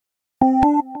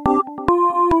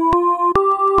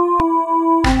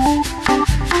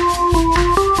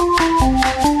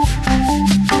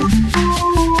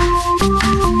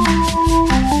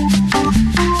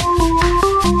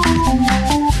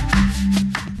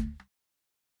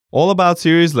All About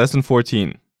Series Lesson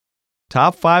 14.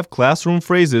 Top 5 Classroom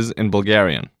Phrases in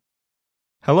Bulgarian.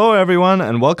 Hello everyone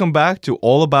and welcome back to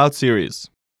All About Series.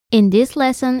 In this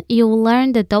lesson, you will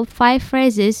learn the top 5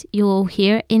 phrases you will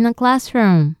hear in a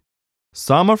classroom.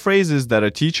 Some are phrases that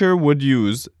a teacher would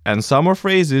use and some are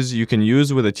phrases you can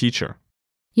use with a teacher.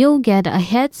 You'll get a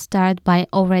head start by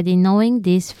already knowing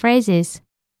these phrases.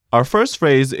 Our first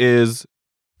phrase is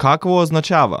 "Какво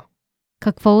означава?"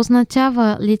 Какво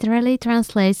означава literally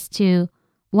translates to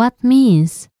what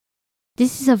means.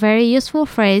 This is a very useful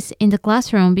phrase in the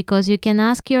classroom because you can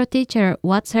ask your teacher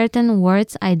what certain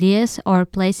words, ideas, or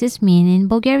places mean in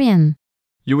Bulgarian.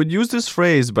 You would use this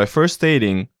phrase by first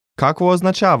stating "Какво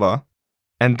означава?"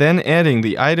 and then adding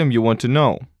the item you want to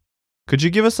know. Could you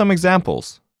give us some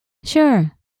examples?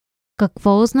 Sure.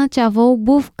 Какво означава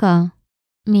обувка?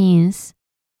 Means,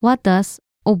 what does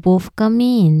обувка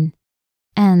mean?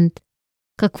 And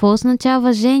какво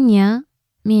означава женя?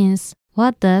 Means,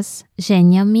 what does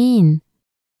женя mean?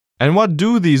 And what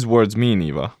do these words mean,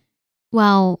 Eva?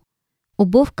 Well,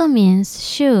 обувка means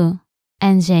shoe,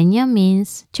 and женя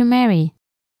means to marry.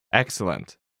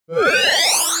 Excellent.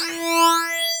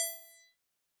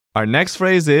 Our next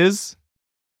phrase is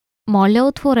Моля,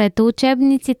 отворете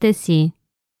учебниците си.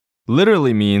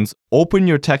 literally means open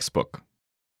your textbook.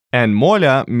 And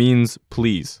моля means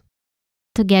please.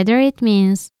 Together it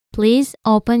means, please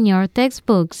open your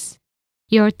textbooks.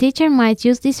 Your teacher might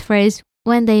use this phrase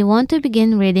when they want to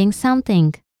begin reading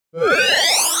something.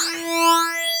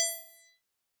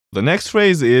 The next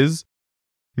phrase is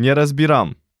не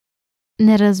разбирам.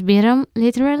 Не разбирам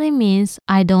literally means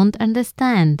I don't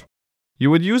understand. You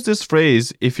would use this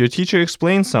phrase if your teacher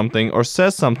explains something or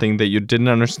says something that you didn't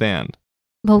understand.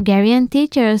 Bulgarian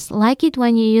teachers like it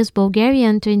when you use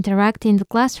Bulgarian to interact in the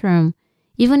classroom,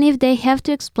 even if they have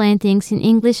to explain things in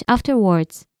English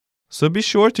afterwards. So be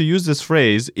sure to use this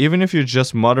phrase even if you're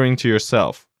just muttering to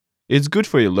yourself. It's good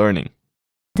for your learning.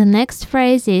 The next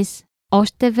phrase is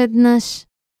още веднъж.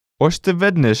 Още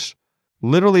веднъж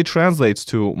literally translates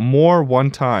to more one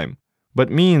time,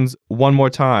 but means one more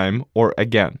time or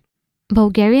again.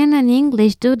 Bulgarian and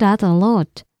English do that a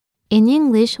lot. In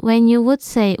English, when you would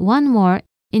say one more,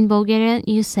 in Bulgarian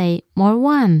you say more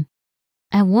one.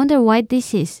 I wonder why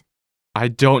this is. I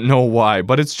don't know why,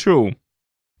 but it's true.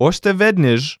 Още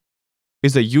веднъж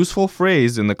is a useful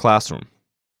phrase in the classroom.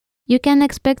 You can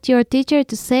expect your teacher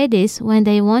to say this when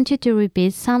they want you to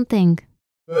repeat something.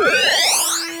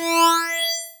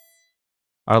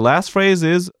 Our last phrase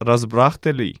is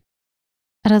разбрахте ли?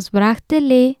 Разбрахте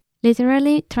ли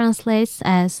literally translates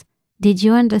as did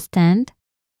you understand?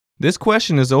 This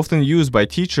question is often used by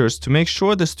teachers to make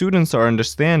sure the students are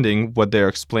understanding what they're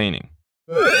explaining.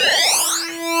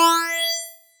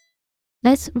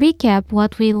 Let's recap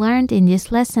what we learned in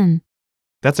this lesson.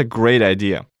 That's a great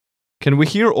idea. Can we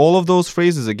hear all of those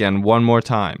phrases again one more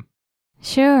time?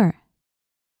 Sure.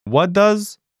 What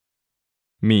does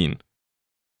mean?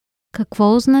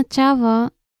 Какво означава?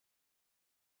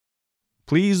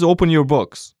 Please open your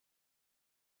books.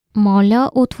 Моля,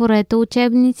 отворете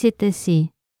учебниците си.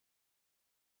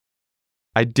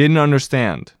 I didn't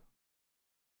understand.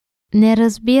 Не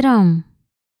разбирам.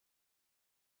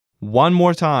 One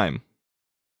more time.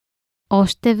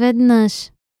 Още веднъж.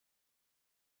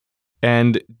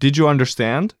 And did you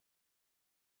understand?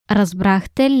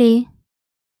 Разбрахте ли?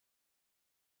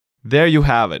 There you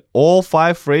have it. All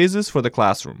 5 phrases for the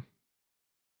classroom.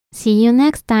 See you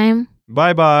next time.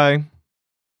 Bye-bye.